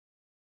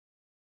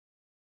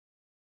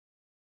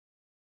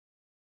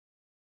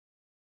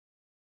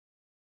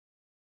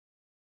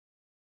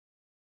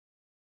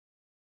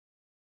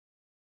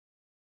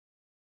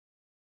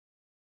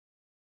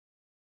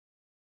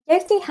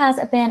Yoti has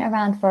been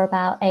around for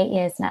about 8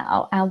 years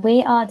now, and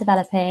we are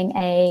developing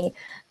a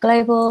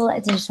global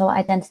digital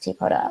identity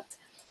product.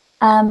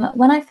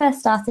 When I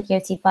first started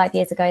Yoti 5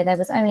 years ago, there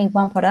was only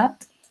one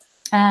product.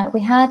 We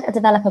had a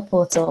developer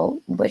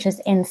portal, which was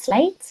in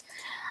Slate.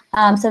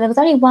 So there was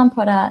only one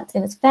product.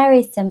 It was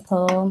very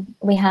simple.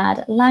 We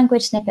had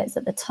language snippets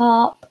at the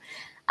top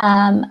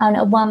and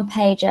a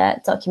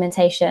one-pager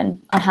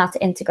documentation on how to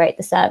integrate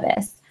the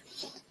service.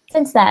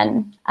 Since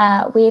then,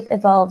 we've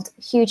evolved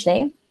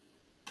hugely.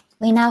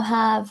 We now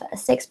have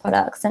 6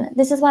 products, and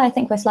this is why I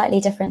think we're slightly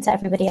different to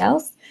everybody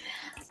else.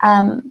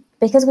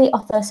 Because we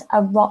offer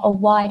a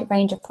wide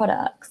range of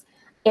products,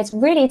 it's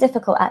really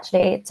difficult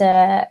actually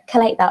to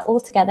collate that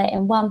all together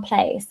in one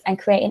place and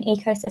create an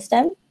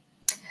ecosystem.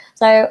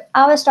 So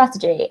our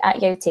strategy at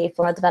Yoti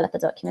for our developer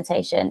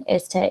documentation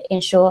is to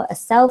ensure a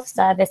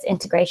self-service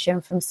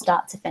integration from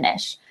start to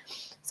finish.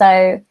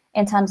 So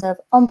in terms of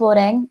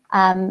onboarding,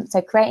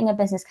 so creating a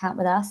business account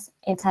with us,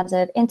 in terms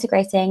of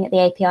integrating the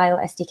API or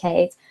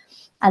SDKs,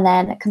 and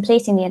then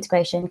completing the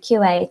integration,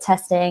 QA,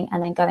 testing,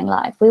 and then going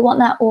live. We want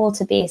that all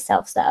to be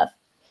self-serve.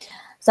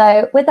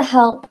 So with the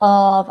help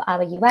of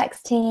our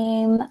UX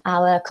team,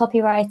 our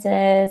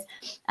copywriters,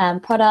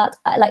 product,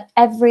 like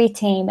every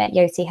team at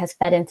Yoti has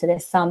fed into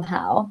this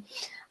somehow.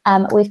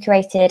 We've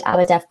created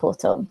our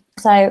DevPortal.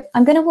 So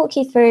I'm going to walk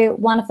you through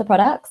one of the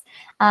products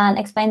and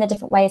explain the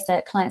different ways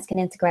that clients can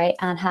integrate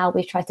and how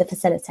we try to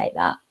facilitate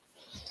that.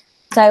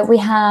 So we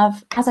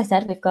have, as I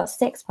said, we've got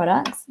 6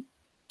 products.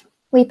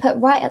 We put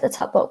right at the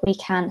top what we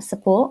can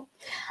support.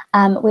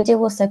 We do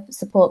also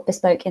support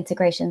bespoke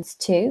integrations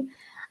too.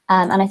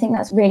 And I think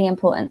that's really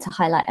important to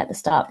highlight at the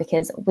start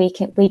because we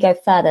go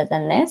further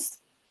than this.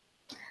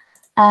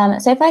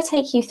 So if I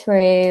take you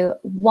through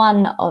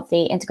one of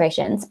the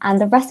integrations,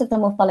 and the rest of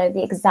them will follow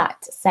the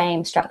exact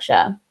same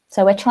structure.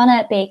 So we're trying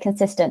to be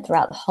consistent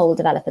throughout the whole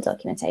developer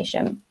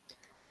documentation.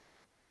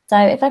 So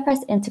if I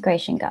press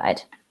integration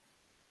guide.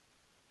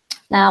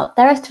 Now,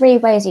 there are 3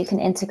 ways you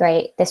can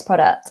integrate this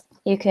product.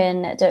 You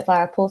can do it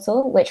via a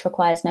portal, which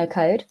requires no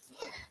code.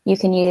 You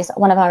can use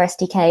one of our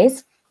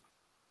SDKs,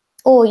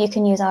 or you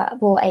can use our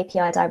raw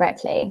API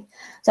directly.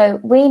 So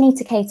we need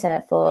to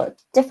cater for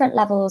different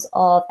levels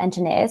of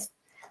engineers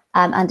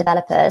and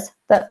developers,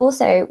 but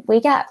also we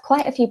get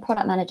quite a few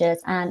product managers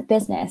and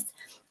business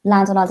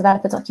land on our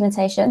developer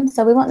documentation.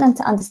 So we want them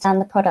to understand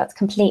the product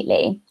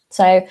completely.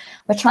 So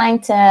we're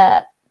trying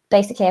to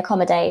basically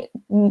accommodate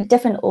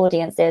different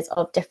audiences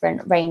of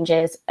different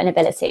ranges and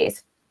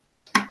abilities.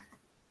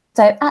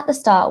 So at the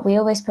start, we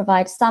always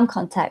provide some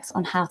context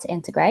on how to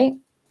integrate.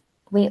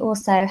 We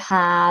also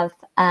have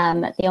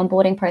the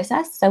onboarding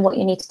process, so what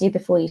you need to do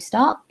before you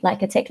start,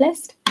 like a tick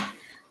list.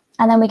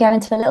 And then we go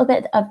into a little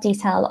bit of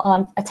detail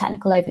on a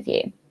technical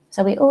overview.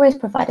 So we always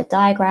provide a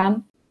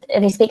diagram.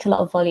 They speak a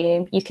lot of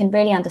volume. You can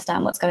really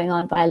understand what's going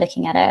on by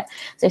looking at it.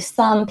 So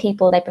some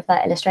people, they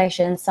prefer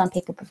illustrations, some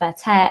people prefer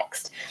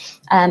text.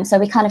 So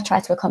we kind of try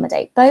to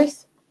accommodate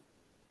both.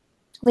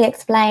 We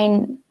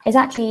explain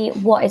exactly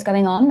what is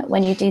going on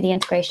when you do the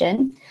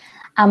integration,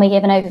 and we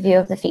give an overview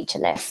of the feature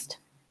list.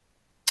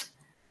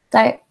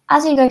 So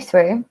as you go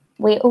through,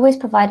 we always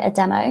provide a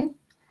demo.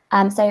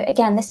 So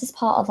again, this is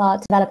part of our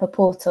developer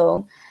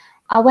portal.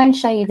 I won't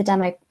show you the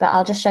demo, but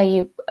I'll just show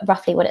you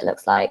roughly what it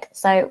looks like.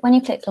 So when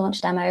you click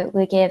launch demo,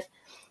 we give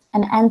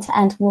an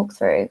end-to-end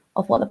walkthrough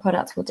of what the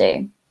product will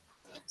do.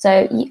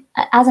 So you,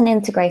 as an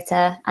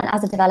integrator and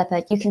as a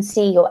developer, you can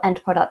see your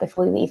end product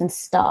before you even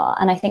start.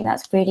 And I think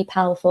that's really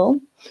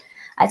powerful.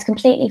 It's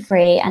completely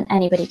free and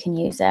anybody can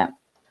use it.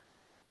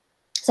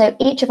 So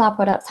each of our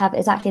products have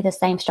exactly the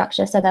same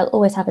structure. So they'll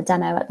always have a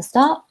demo at the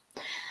start.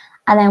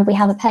 And then we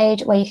have a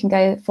page where you can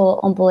go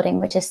for onboarding,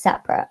 which is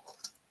separate.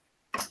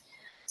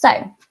 So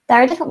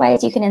there are different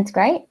ways you can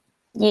integrate.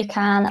 You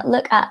can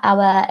look at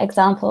our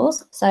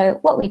examples. So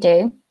what we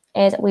do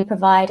is we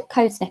provide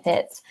code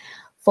snippets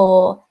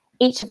for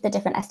each of the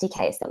different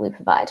SDKs that we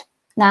provide.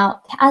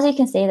 Now, as you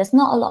can see, there's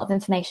not a lot of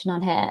information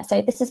on here.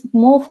 So this is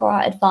more for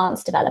our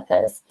advanced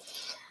developers.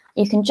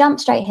 You can jump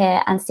straight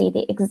here and see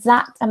the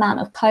exact amount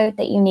of code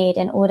that you need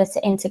in order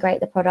to integrate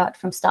the product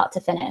from start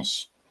to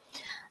finish.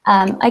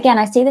 Again,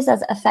 I see this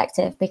as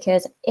effective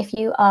because if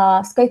you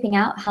are scoping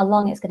out how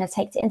long it's going to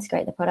take to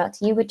integrate the product,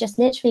 you would just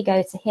literally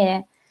go to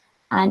here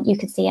and you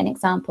could see an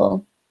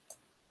example.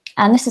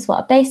 And this is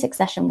what a basic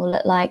session will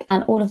look like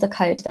and all of the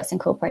code that's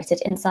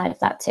incorporated inside of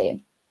that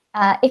too.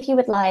 If you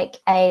would like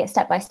a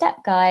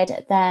step-by-step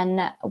guide,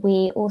 then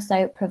we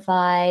also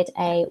provide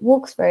a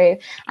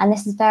walkthrough, and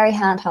this is very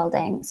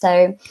hand-holding.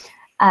 So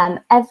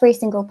every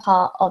single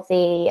part of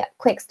the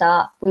quick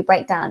start, we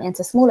break down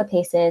into smaller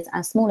pieces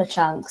and smaller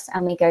chunks,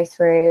 and we go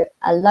through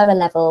a lower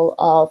level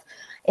of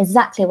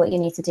exactly what you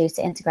need to do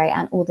to integrate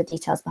and all the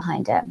details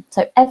behind it.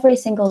 So every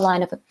single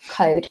line of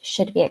code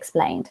should be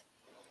explained.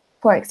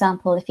 For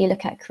example, if you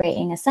look at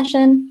creating a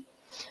session,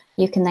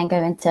 you can then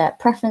go into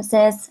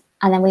preferences,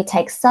 and then we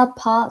take sub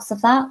parts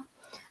of that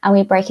and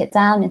we break it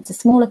down into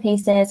smaller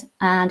pieces,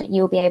 and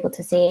you'll be able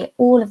to see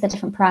all of the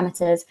different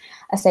parameters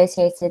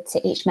associated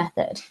to each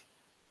method.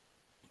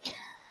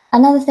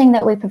 Another thing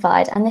that we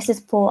provide, and this is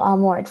for our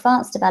more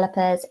advanced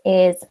developers,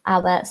 is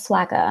our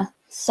Swagger.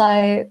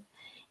 So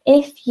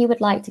if you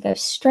would like to go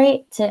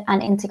straight to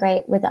and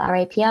integrate with our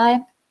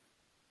API,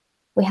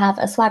 we have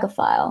a Swagger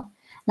file.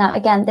 Now,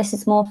 again, this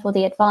is more for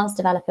the advanced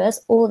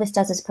developers. All this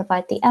does is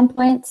provide the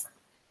endpoints,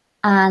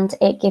 and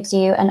it gives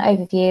you an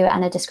overview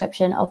and a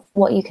description of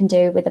what you can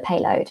do with the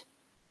payload.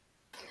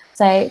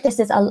 So this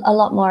is a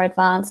lot more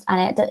advanced,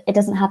 and it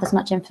doesn't have as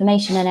much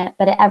information in it,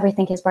 but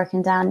everything is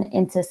broken down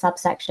into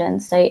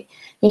subsections. So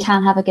you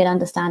can have a good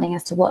understanding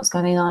as to what's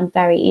going on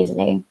very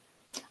easily.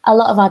 A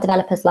lot of our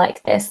developers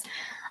like this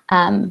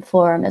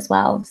forum as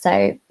well.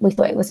 So we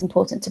thought it was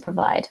important to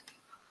provide.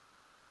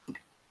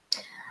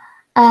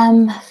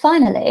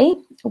 Finally,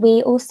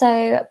 we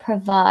also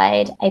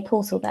provide a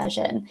portal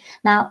version.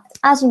 Now,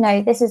 as you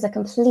know, this is a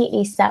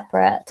completely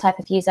separate type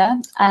of user.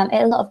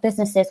 A lot of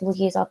businesses will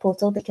use our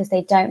portal because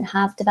they don't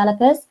have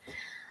developers.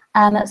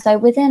 So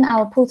within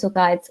our portal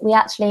guides, we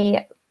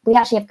actually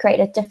have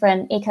created a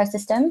different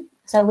ecosystem.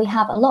 So we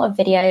have a lot of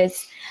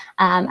videos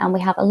and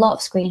we have a lot of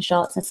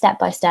screenshots and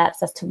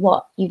step-by-steps as to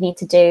what you need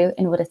to do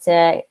in order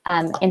to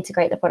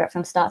integrate the product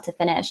from start to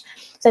finish.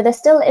 So there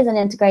still is an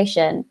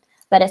integration,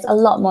 but it's a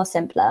lot more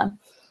simpler.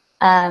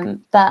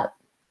 But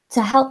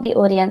to help the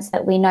audience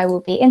that we know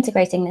will be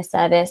integrating this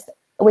service,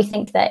 we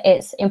think that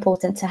it's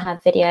important to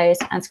have videos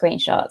and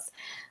screenshots.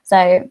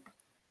 So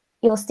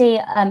you'll see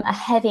a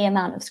heavy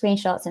amount of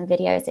screenshots and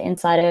videos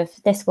inside of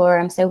this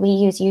forum. So we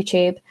use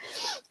YouTube,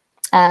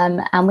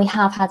 and we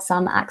have had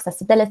some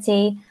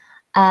accessibility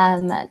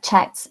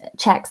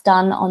checks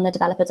done on the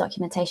developer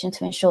documentation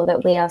to ensure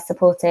that we are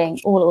supporting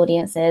all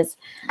audiences.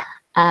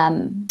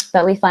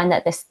 But we find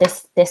that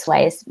this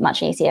way is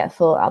much easier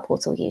for our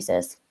portal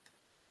users.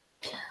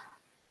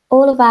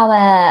 All of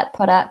our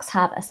products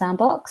have a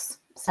sandbox.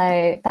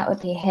 So that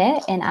would be here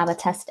in our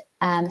test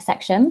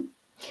section.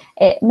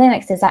 It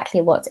mimics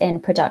exactly what's in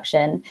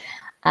production.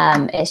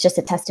 It's just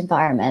a test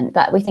environment,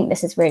 but we think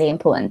this is really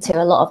important to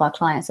a lot of our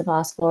clients have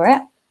asked for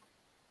it.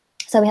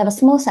 So we have a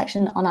small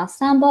section on our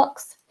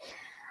sandbox,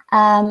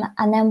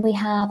 and then we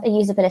have a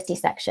usability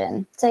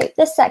section. So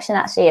this section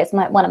actually is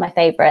one of my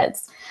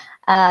favorites.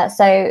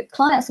 So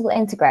clients will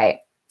integrate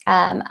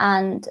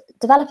and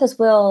developers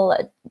will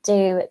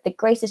do the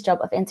greatest job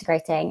of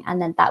integrating, and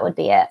then that would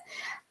be it.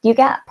 You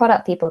get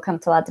product people come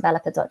to our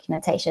developer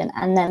documentation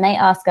and then they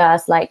ask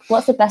us, like,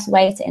 what's the best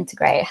way to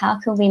integrate? How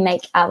can we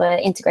make our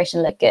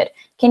integration look good?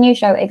 Can you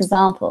show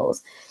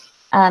examples?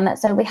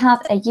 So we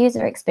have a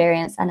user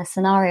experience and a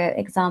scenario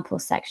example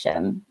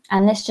section,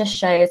 and this just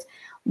shows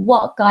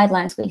what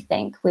guidelines we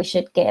think we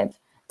should give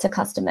to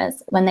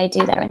customers when they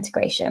do their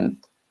integration.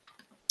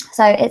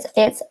 So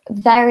it's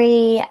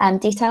very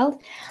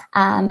detailed,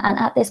 and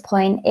at this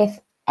point, if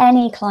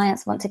any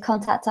clients want to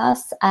contact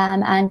us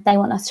and they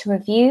want us to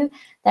review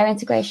their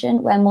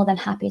integration, we're more than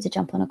happy to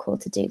jump on a call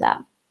to do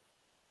that.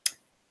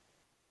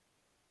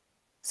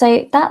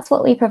 So that's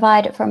what we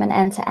provide from an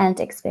end-to-end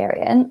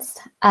experience.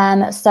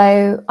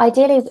 So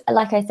ideally,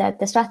 like I said,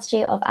 the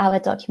strategy of our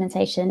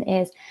documentation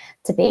is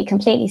to be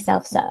completely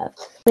self-serve.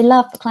 We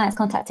love clients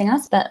contacting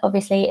us, but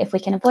obviously if we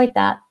can avoid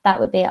that, that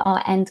would be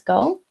our end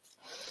goal.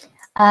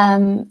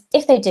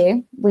 If they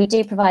do, we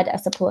do provide a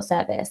support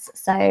service.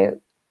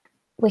 So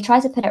we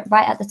try to put it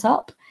right at the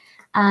top,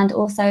 and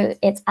also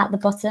it's at the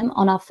bottom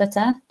on our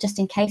footer, just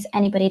in case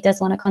anybody does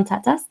want to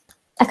contact us.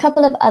 A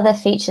couple of other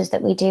features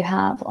that we do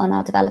have on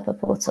our developer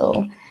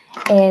portal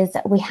is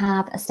we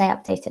have a stay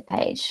updated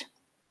page.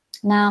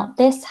 Now,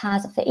 this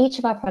has, for each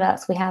of our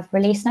products, we have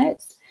release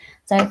notes.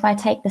 So if I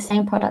take the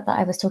same product that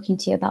I was talking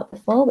to you about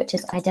before, which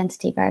is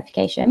identity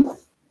verification.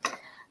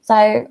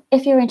 So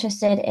if you're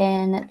interested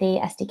in the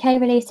SDK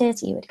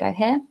releases, you would go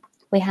here.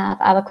 We have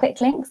our quick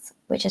links,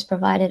 which is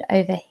provided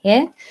over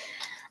here.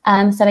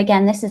 So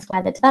again, this is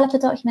where the developer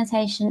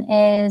documentation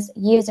is,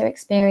 user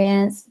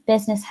experience,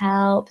 business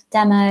help,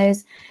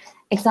 demos,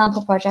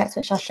 example projects,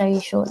 which I'll show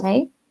you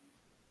shortly.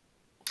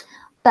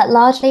 But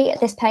largely,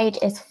 this page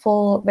is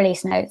for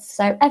release notes.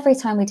 So every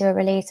time we do a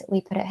release,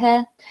 we put it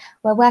here.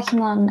 We're working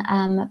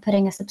on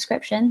putting a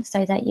subscription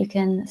so that you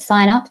can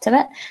sign up to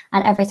it.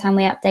 And every time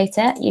we update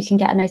it, you can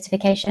get a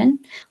notification.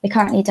 We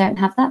currently don't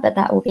have that, but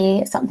that will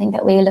be something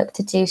that we look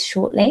to do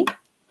shortly.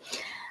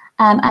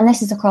 And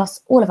this is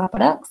across all of our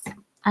products.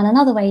 And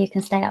another way you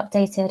can stay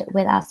updated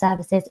with our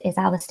services is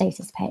our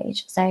status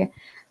page. So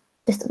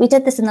we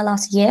did this in the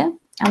last year,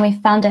 and we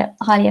found it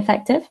highly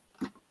effective.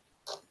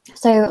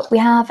 So we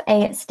have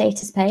a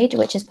status page,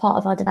 which is part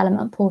of our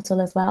development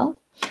portal as well.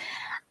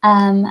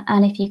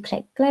 And if you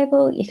click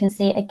global, you can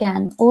see,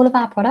 again, all of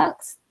our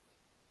products.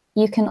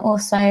 You can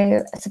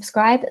also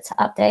subscribe to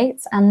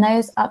updates, and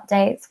those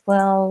updates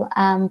will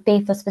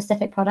be for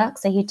specific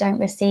products. So you don't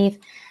receive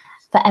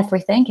for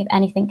everything if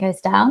anything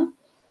goes down.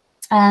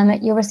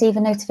 You'll receive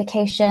a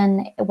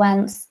notification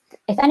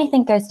if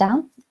anything goes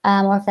down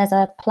or if there's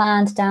a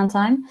planned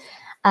downtime.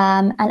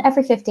 And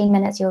every 15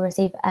 minutes, you'll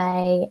receive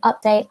an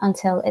update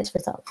until it's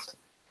resolved.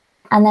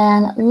 And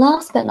then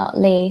last but not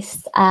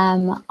least,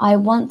 I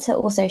want to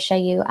also show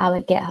you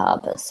our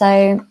GitHub.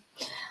 So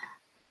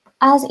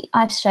as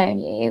I've shown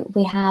you,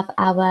 we have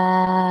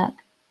our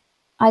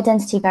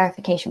identity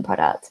verification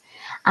product,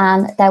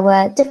 and there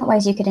were different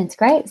ways you could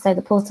integrate, so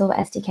the portal,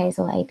 SDKs,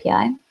 or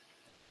API.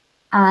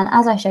 And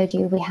as I showed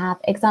you, we have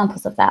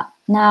examples of that.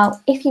 Now,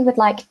 if you would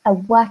like a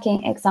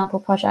working example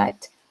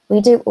project,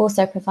 we do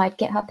also provide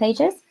GitHub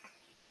pages.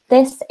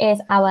 This is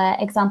our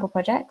example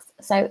projects.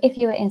 So if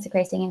you were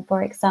integrating in,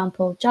 for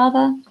example,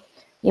 Java,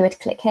 you would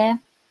click here.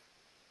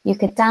 You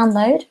could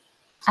download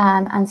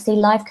and see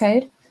live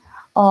code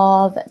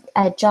of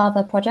a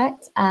Java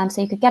project.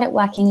 So you could get it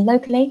working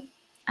locally.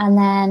 And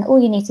then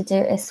all you need to do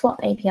is swap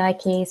API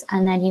keys,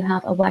 and then you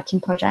have a working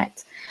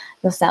project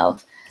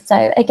yourself.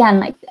 So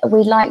again,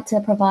 we like to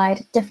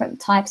provide different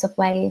types of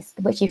ways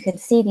which you could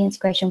see the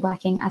integration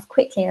working as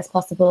quickly as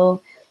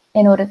possible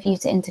in order for you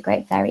to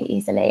integrate very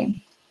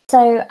easily.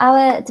 So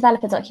our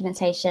developer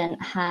documentation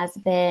has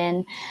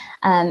been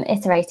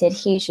iterated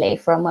hugely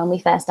from when we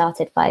first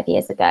started 5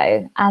 years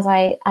ago. As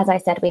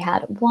I said, we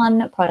had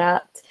one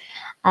product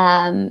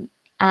and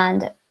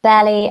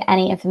barely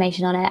any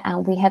information on it,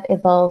 and we have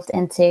evolved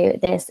into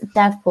this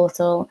dev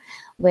portal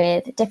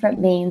with different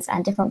means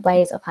and different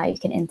ways of how you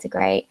can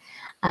integrate.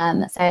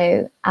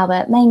 So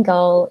our main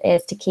goal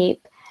is to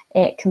keep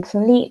it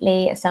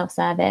completely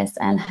self-service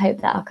and hope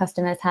that our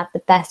customers have the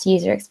best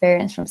user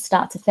experience from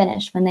start to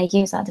finish when they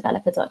use our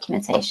developer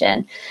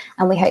documentation.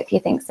 And we hope you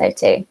think so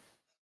too.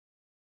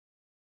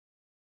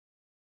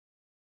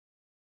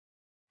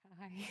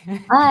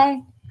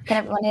 Hi, can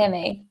everyone hear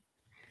me?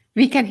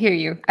 We can hear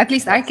you. At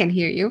least I can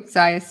hear you, so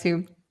I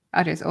assume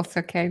others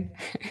also can.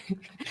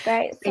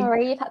 Great.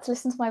 Sorry, you've had to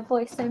listen to my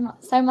voice so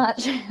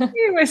much.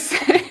 It was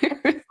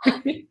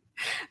a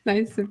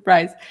nice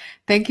surprise.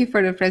 Thank you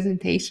for the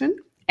presentation.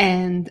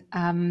 And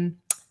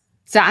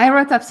so I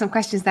wrote up some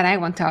questions that I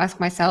want to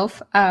ask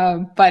myself,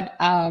 but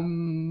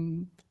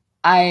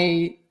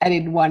I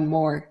added one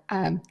more.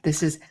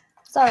 This is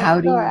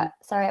sorry, Laura.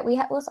 Sorry,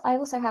 I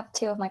also have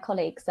two of my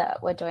colleagues that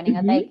were joining.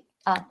 They're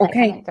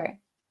coming through.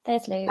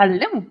 There's Luke.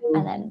 Hello.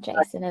 And then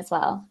Jason as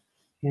well.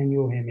 And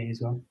you'll hear me as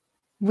well.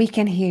 We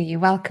can hear you.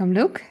 Welcome,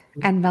 Luke,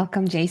 and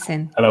welcome,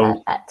 Jason.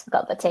 Hello. Perfect.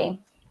 Got the team.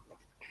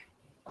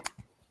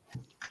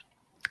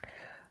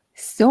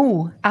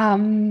 So,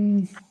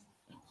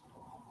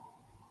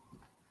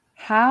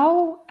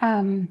 how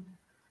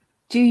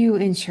do you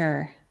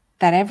ensure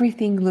that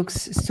everything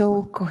looks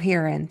so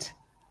coherent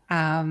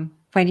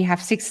when you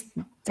have 6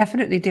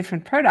 definitely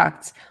different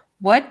products?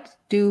 What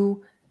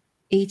do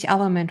each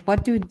element,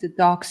 what do the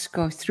docs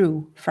go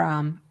through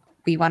from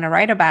we want to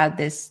write about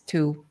this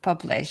to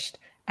published,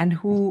 and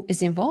who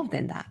is involved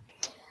in that?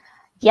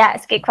 Yeah,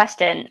 it's a good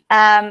question.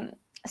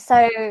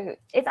 So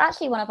it's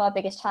actually one of our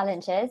biggest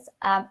challenges.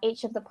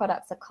 Each of the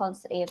products are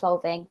constantly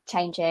evolving,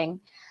 changing,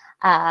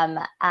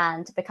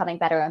 and becoming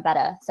better and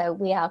better. So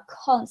we are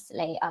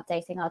constantly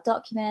updating our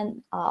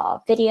document,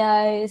 our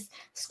videos,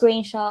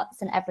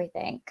 screenshots, and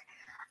everything.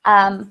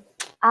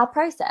 Our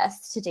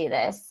process to do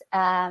this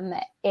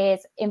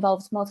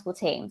involves multiple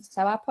teams.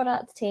 So our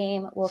product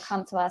team will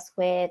come to us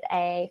with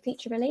a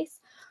feature release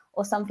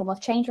or some form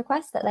of change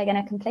request that they're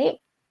going to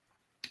complete.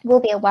 We'll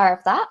be aware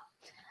of that.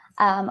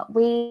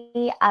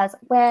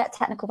 We're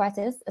technical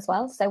writers as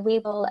well, so we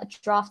will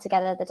draft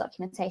together the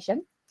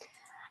documentation.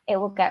 It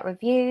will get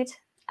reviewed.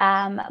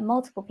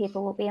 Multiple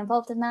people will be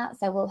involved in that.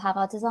 So we'll have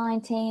our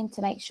design team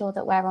to make sure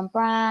that we're on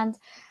brand.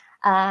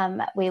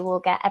 We will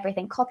get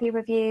everything copy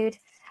reviewed.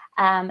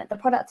 The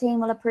product team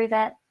will approve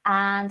it,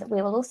 and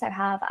we will also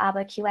have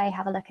our QA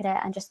have a look at it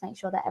and just make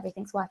sure that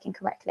everything's working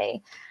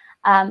correctly.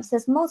 So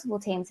there's multiple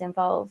teams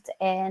involved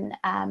in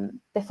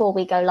before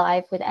we go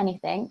live with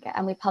anything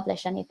and we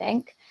publish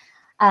anything.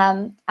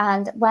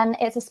 And when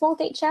it's a small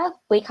feature,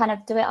 we kind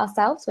of do it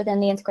ourselves within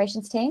the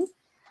integrations team.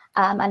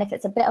 And if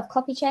it's a bit of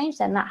copy change,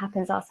 then that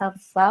happens ourselves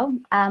as well,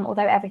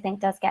 although everything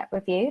does get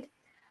reviewed.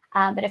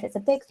 But if it's a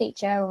big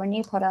feature or a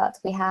new product,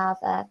 we have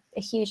a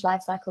huge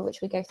life cycle,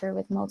 which we go through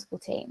with multiple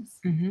teams.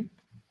 Mm-hmm.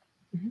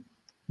 Mm-hmm.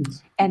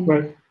 And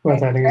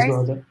worth adding as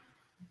well.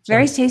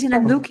 Very Jason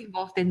and Luke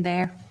involved in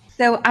there.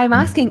 So I'm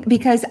asking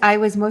because I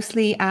was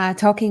mostly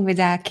talking with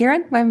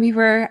Kiran when we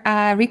were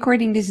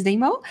recording this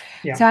demo.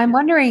 Yeah. So I'm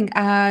wondering,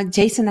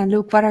 Jason and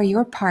Luke, what are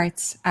your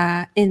parts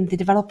in the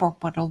developer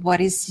portal?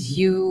 What is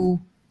your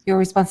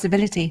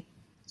responsibility?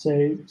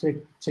 So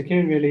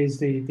Kiran really is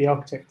the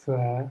architect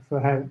for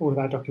how all of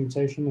our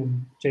documentation,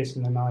 and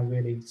Jason and I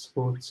really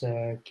support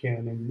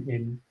Kiran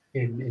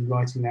in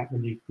writing that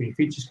when new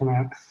features come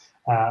out.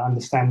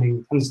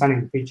 Understanding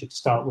the feature to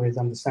start with,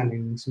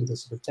 understanding some of the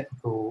sort of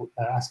technical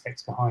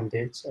aspects behind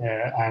it,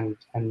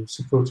 and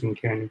supporting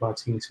Kiran in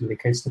writing some of the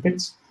code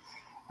snippets.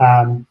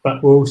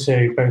 But we're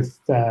also both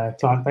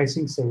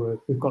client-facing, so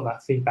we've got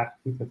that feedback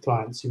with the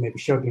clients who may be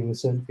struggling with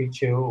a certain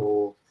feature,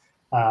 or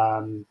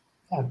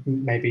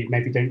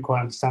maybe don't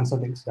quite understand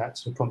something, so that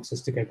sort of prompts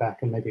us to go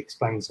back and maybe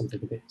explain something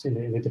a bit in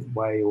a different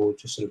way, or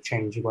just sort of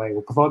change the way,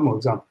 or provide more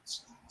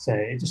examples. So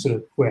it just sort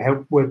of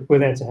we're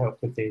there to help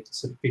with the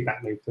sort of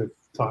feedback loop of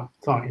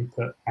client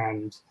input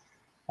and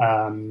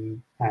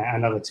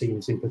other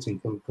teams inputting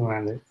from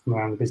around the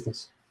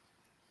business.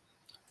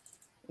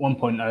 one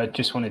point I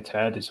just wanted to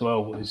add as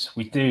well was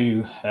we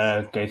do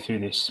go through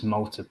this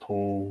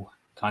multiple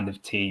kind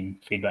of team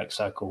feedback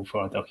cycle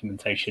for our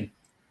documentation.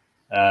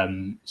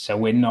 So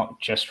we're not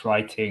just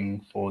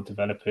writing for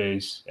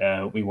developers.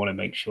 We want to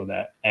make sure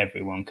that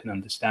everyone can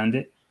understand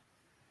it.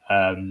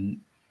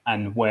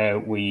 And where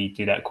we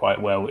do that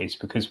quite well is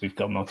because we've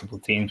got multiple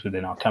teams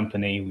within our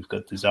company. We've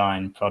got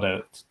design,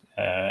 product,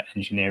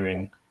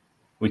 engineering.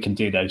 We can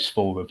do those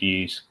full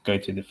reviews, go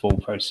through the full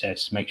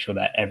process, make sure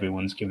that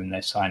everyone's given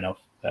their sign off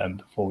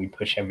before we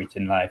push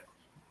everything live.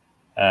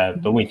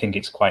 But we think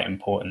it's quite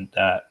important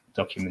that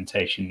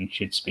documentation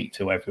should speak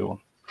to everyone.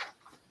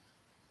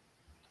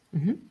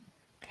 Mm-hmm.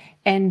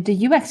 And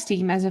the UX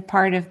team, as a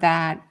part of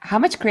that, how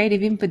much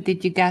creative input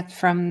did you get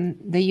from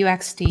the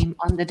UX team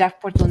on the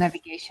DevPortal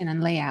navigation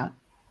and layout?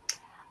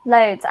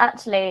 Loads,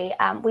 actually.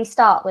 We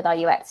start with our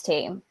UX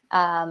team.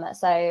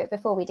 So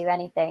before we do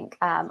anything,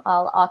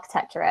 I'll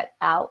architecture it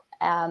out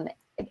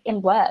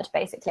in Word,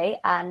 basically,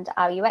 and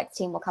our UX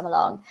team will come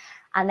along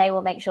and they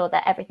will make sure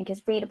that everything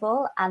is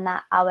readable and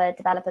that our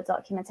developer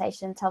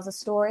documentation tells a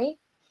story.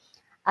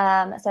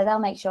 So they'll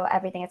make sure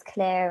everything is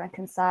clear and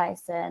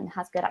concise and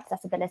has good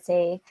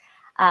accessibility.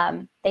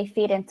 They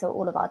feed into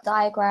all of our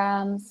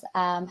diagrams,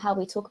 how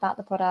we talk about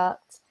the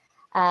product.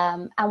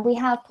 And we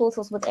have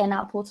portals within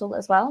our portal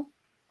as well.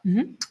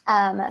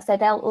 Mm-hmm. So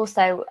they'll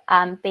also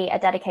be a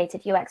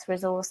dedicated UX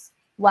resource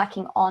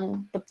working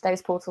on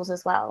those portals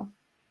as well.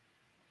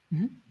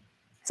 Mm-hmm.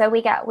 So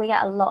we get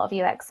a lot of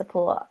UX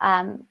support.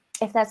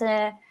 If there's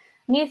a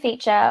new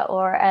feature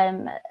or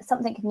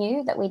something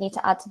new that we need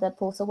to add to the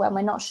portal when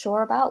we're not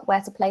sure about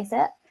where to place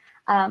it,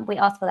 we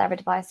ask for their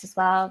advice as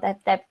well.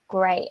 They're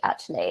great,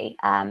 actually.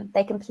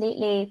 They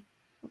completely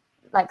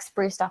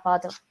spruced up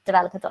our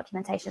developer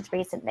documentations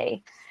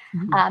recently.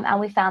 Mm-hmm. And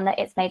we found that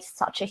it's made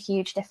such a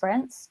huge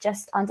difference,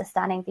 just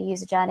understanding the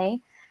user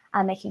journey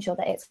and making sure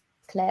that it's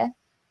clear.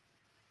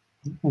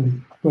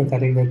 And worth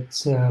adding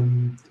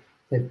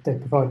that they've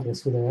provided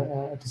us with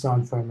a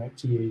design framework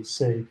to use.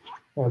 So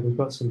we've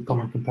got some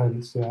common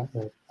components throughout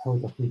the whole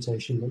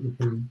documentation that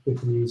we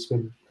can use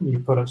when new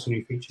products or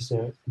new features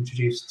are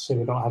introduced, so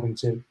we're not having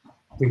to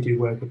redo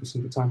work every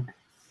single time.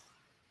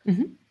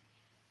 Mm-hmm.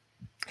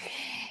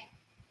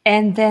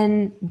 And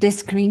then the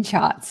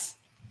screenshots.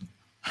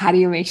 How do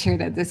you make sure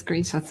that the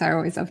screenshots are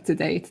always up to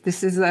date?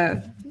 This is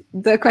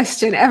the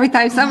question. Every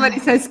time somebody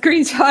says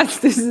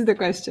screenshots, this is the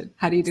question.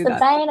 How do you do that? It's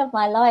the bane of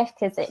my life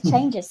because it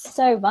changes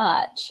so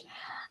much.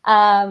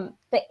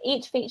 But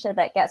each feature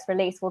that gets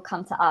released will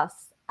come to us.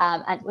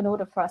 And in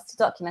order for us to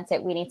document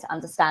it, we need to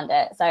understand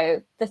it.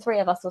 So the three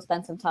of us will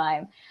spend some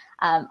time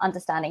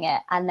understanding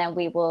it. And then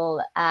we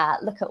will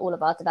look at all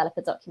of our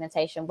developer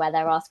documentation where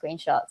there are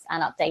screenshots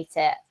and update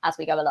it as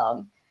we go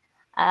along.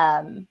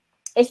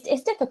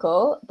 It's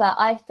difficult, but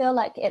I feel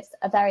like it's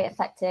a very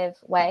effective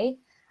way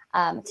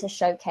to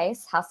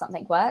showcase how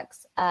something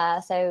works.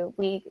 So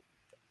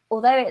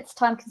although it's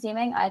time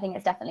consuming, I think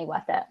it's definitely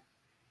worth it.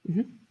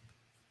 Mm-hmm.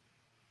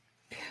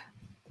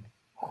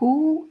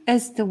 Who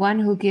is the one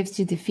who gives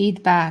you the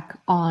feedback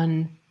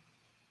on,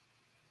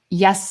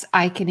 yes,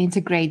 I can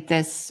integrate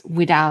this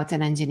without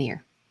an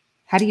engineer?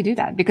 How do you do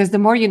that? Because the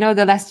more you know,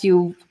 the less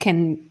you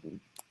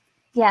can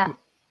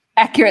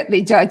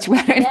accurately judge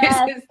whether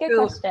this is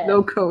still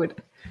low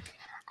code.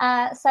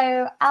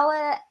 So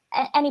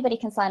anybody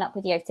can sign up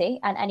with Yoti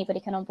and anybody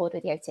can onboard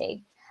with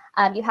Yoti.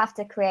 You have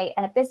to create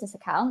a business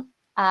account,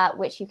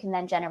 which you can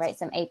then generate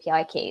some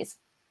API keys.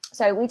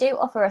 So we do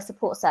offer a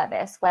support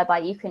service whereby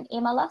you can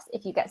email us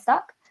if you get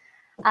stuck.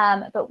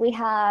 But we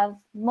have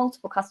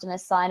multiple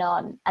customers sign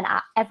on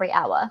every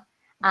hour.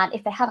 And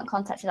if they haven't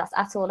contacted us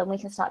at all and we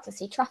can start to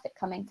see traffic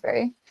coming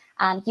through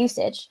and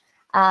usage,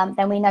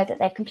 then we know that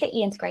they're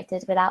completely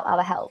integrated without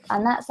our help.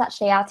 And that's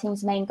actually our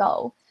team's main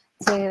goal,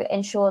 to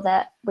ensure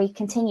that we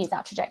continue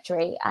that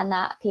trajectory and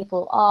that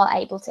people are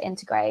able to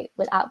integrate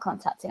without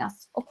contacting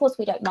us. Of course,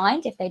 we don't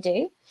mind if they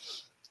do.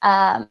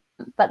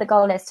 But the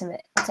goal is to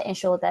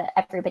ensure that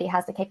everybody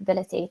has the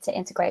capability to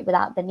integrate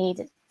without the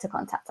need to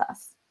contact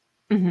us.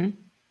 Mm-hmm.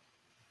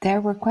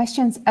 There were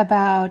questions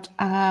about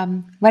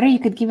whether you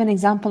could give an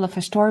example of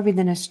a store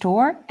within a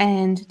store,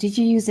 and did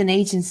you use an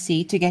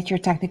agency to get your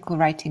technical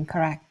writing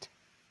correct?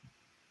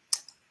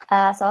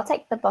 So I'll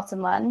take the bottom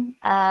one.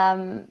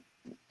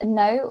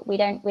 No, we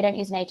don't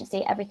use an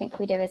agency. Everything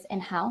we do is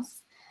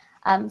in-house.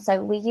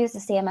 So we use a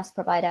CMS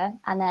provider,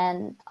 and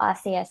then our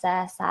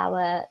CSS,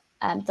 our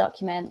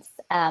documents,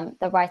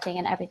 the writing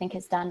and everything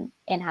is done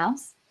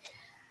in-house.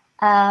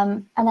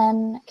 And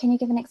then can you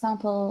give an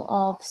example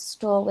of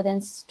store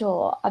within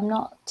store? I'm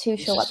not too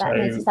sure what that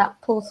means. Is that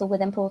portal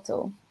within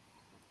portal?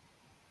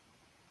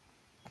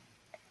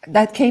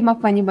 That came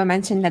up when you were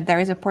mentioning that there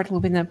is a portal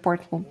within a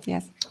portal,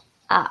 yes.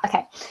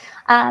 Okay.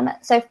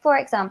 So for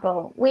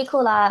example, we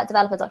call our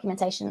developer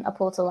documentation a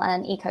portal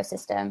and an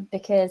ecosystem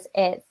because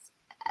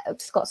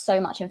it's got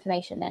so much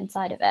information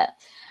inside of it.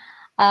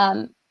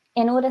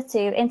 In order to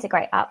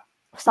integrate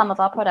some of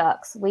our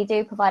products, we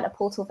do provide a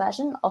portal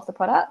version of the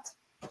product.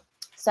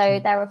 So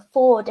there are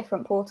 4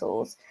 different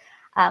portals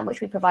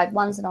which we provide.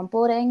 One's an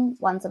onboarding,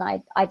 one's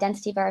an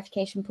identity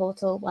verification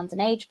portal, one's an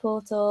age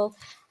portal,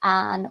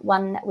 and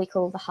one we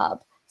call the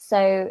hub.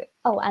 So,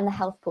 oh, and the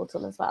health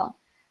portal as well.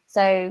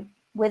 So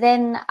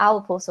within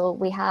our portal,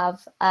 we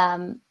have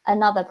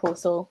another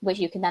portal which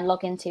you can then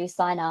log into,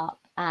 sign up,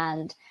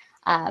 and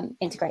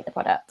integrate the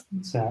product.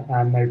 It's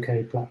our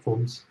no-code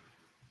platforms.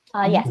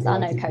 Yes, our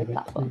no-code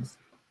platforms.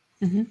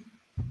 Mm-hmm.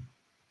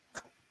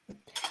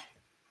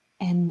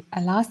 And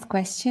a last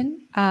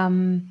question.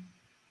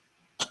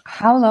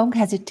 How long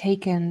has it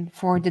taken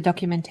for the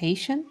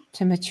documentation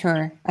to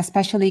mature,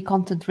 especially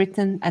content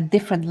written at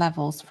different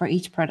levels for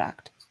each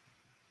product?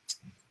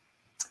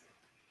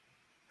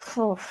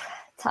 Oof,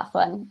 tough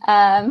one.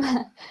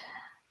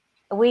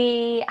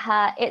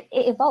 It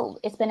evolved.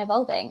 It's been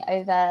evolving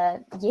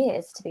over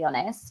years, to be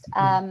honest.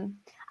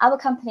 Our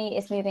company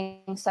is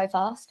moving so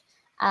fast,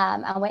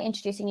 and we're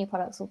introducing new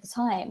products all the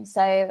time.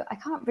 So I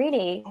can't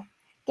really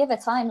give a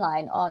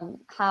timeline on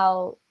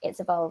how it's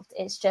evolved.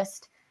 It's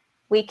just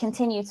we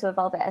continue to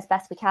evolve it as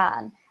best we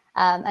can.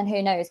 And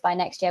who knows, by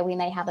next year, we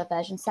may have a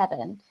version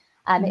 7.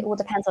 It all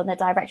depends on the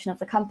direction of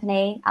the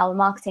company, our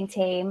marketing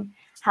team,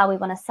 how we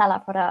want to sell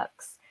our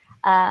products.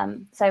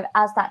 So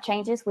as that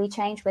changes, we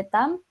change with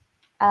them.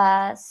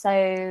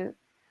 So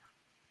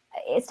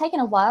it's taken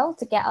a while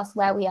to get us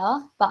where we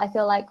are, but I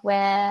feel like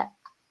we're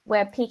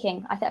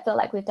peaking. I feel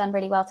like we've done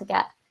really well to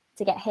get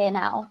here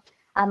now.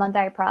 I'm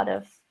very proud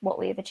of what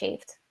we've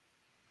achieved.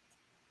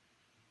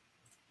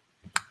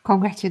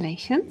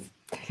 Congratulations.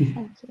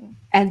 Thank you.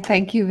 And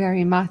thank you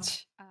very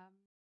much